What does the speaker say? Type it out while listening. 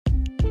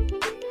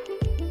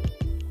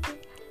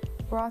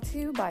Brought to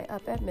you by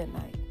Up at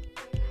Midnight.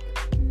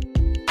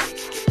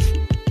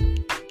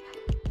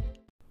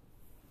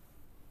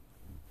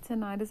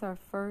 Tonight is our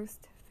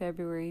first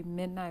February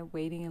midnight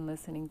waiting and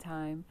listening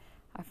time.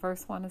 I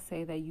first want to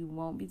say that you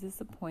won't be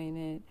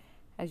disappointed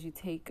as you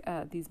take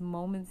these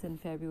moments in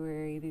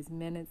February, these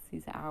minutes,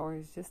 these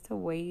hours, just to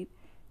wait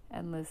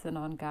and listen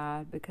on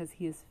God, because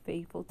He is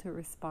faithful to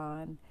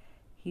respond.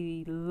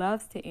 He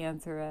loves to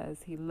answer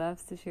us. He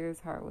loves to share His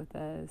heart with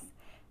us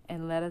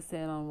and let us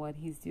in on what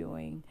He's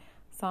doing.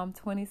 Psalm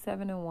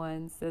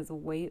 27:1 says,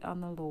 "Wait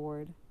on the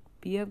Lord,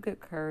 be of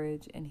good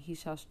courage, and He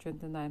shall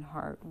strengthen thine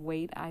heart.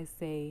 Wait, I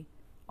say,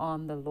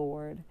 on the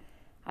Lord."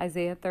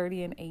 Isaiah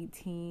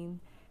 30:18,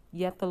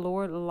 "Yet the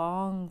Lord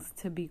longs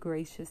to be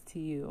gracious to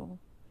you.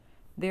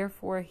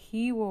 Therefore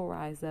He will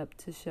rise up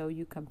to show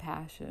you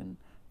compassion.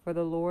 For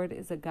the Lord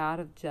is a God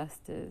of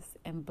justice,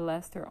 and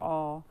blessed are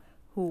all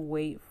who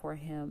wait for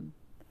Him."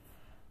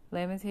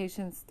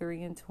 Lamentations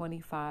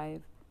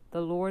 3:25, "The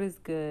Lord is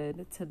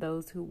good to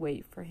those who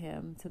wait for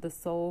Him, to the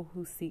soul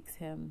who seeks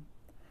Him."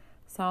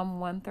 Psalm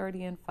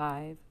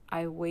 130:5,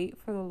 "I wait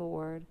for the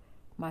Lord,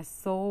 my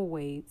soul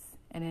waits,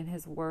 and in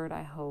His word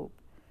I hope."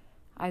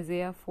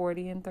 Isaiah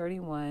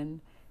 40:31,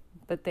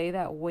 "But they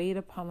that wait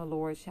upon the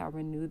Lord shall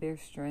renew their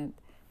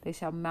strength. They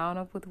shall mount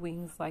up with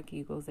wings like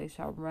eagles. They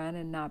shall run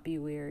and not be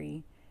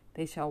weary.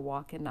 They shall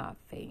walk and not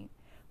faint."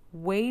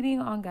 Waiting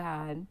on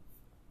God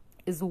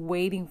is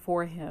waiting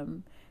for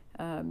Him.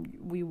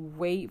 We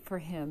wait for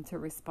Him to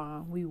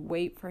respond. We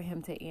wait for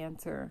Him to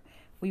answer.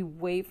 We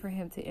wait for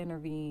Him to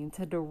intervene,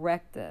 to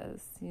direct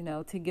us,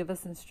 to give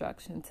us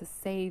instruction, to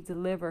save,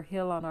 deliver,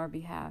 heal on our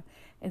behalf,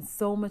 and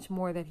so much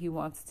more that He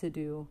wants to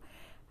do.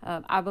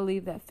 I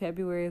believe that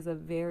February is a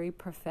very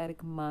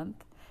prophetic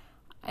month.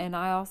 And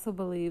I also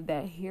believe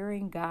that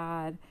hearing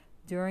God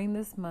during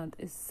this month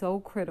is so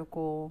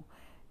critical.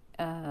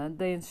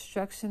 The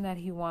instruction that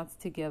He wants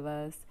to give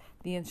us,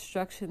 the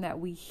instruction that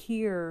we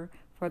hear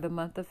for the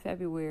month of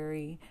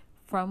February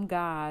from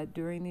God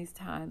during these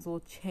times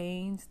will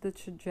change the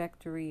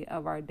trajectory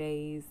of our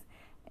days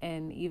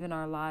and even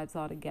our lives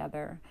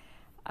altogether.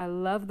 I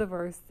love the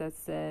verse that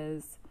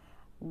says,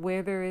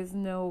 "Where there is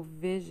no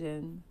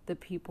vision, the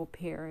people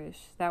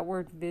perish." That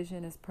word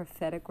vision is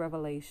prophetic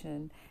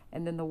revelation.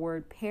 And then the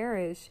word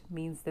perish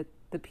means that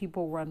the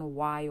people run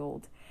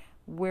wild.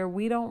 Where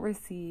we don't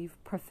receive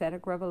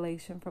prophetic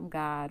revelation from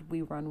God,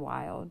 we run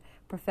wild.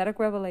 Prophetic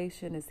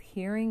revelation is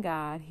hearing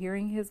God,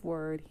 hearing His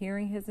word,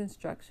 hearing His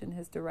instruction,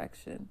 His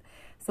direction.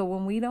 So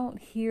when we don't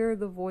hear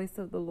the voice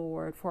of the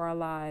Lord for our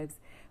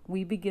lives,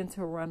 we begin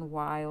to run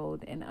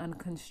wild and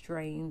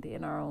unconstrained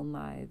in our own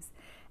lives.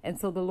 And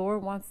so the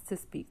Lord wants to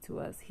speak to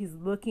us. He's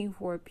looking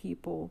for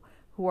people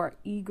who are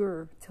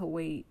eager to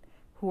wait,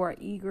 who are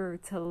eager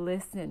to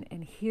listen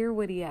and hear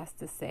what He has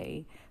to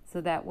say, so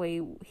that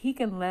way He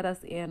can let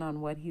us in on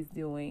what He's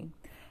doing.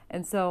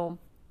 And so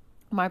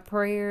my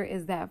prayer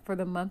is that for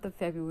the month of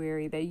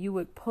February, that you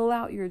would pull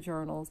out your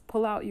journals,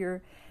 pull out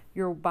your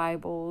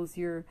Bibles,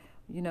 your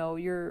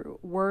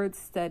word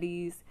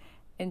studies,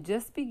 and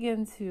just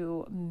begin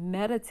to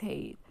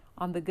meditate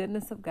on the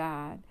goodness of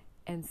God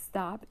and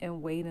stop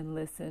and wait and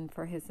listen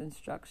for His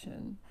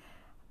instruction.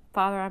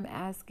 Father, I'm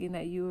asking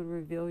that you would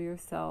reveal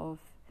yourself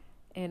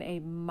in a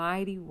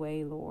mighty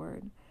way,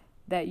 Lord,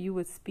 that you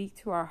would speak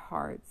to our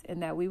hearts,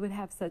 and that we would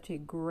have such a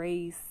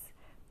grace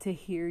to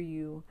hear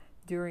you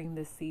during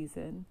this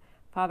season.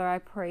 Father, I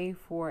pray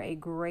for a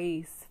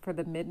grace for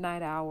the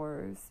midnight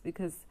hours,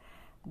 because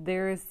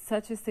there is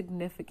such a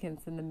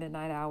significance in the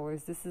midnight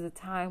hours. This is a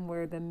time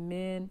where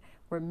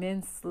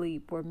men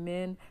sleep, where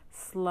men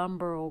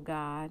slumber, oh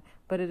God.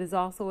 But it is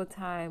also a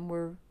time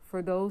where,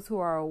 for those who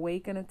are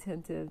awake and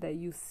attentive, that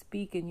you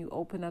speak and you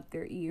open up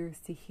their ears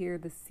to hear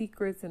the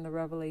secrets and the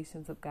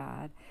revelations of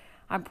God.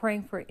 I'm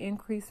praying for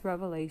increased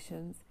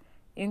revelations,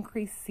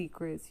 increased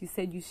secrets. You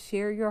said you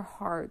share your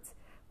heart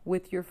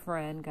with your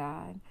friend,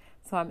 God.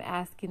 So I'm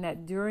asking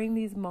that during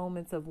these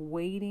moments of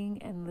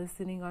waiting and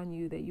listening on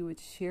you, that you would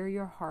share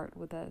your heart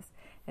with us,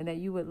 and that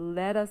you would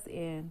let us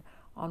in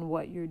on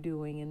what you're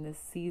doing in this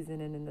season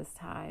and in this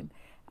time.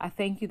 I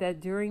thank you that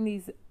during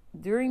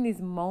these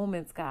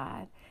moments,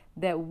 God,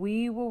 that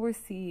we will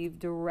receive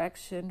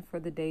direction for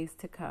the days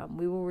to come.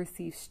 We will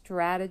receive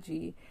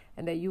strategy,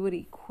 and that you would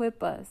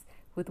equip us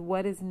with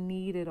what is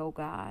needed, oh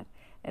God.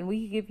 And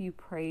we give you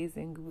praise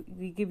and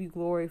we give you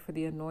glory for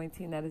the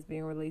anointing that is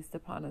being released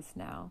upon us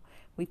now.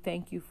 We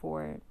thank you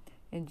for it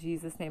in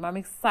Jesus' name. I'm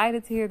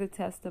excited to hear the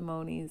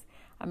testimonies.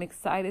 I'm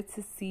excited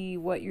to see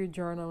what you're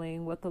journaling,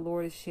 what the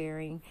Lord is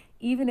sharing.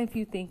 Even if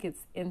you think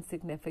it's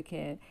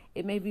insignificant,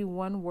 it may be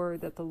one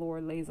word that the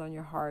Lord lays on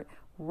your heart.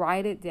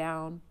 Write it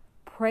down,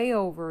 pray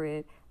over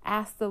it,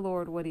 ask the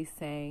Lord what He's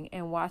saying,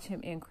 and watch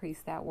Him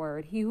increase that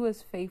word. He who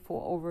is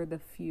faithful over the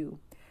few,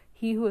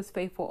 He who is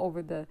faithful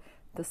over the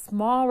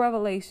small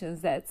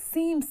revelations that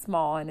seem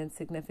small and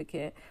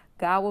insignificant,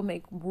 God will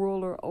make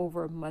ruler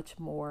over much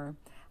more.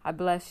 I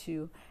bless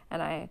you,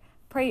 and I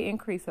pray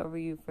increase over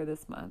you for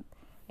this month.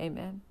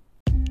 Amen.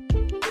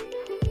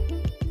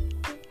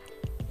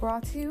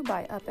 Brought to you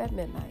by Up at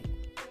Midnight.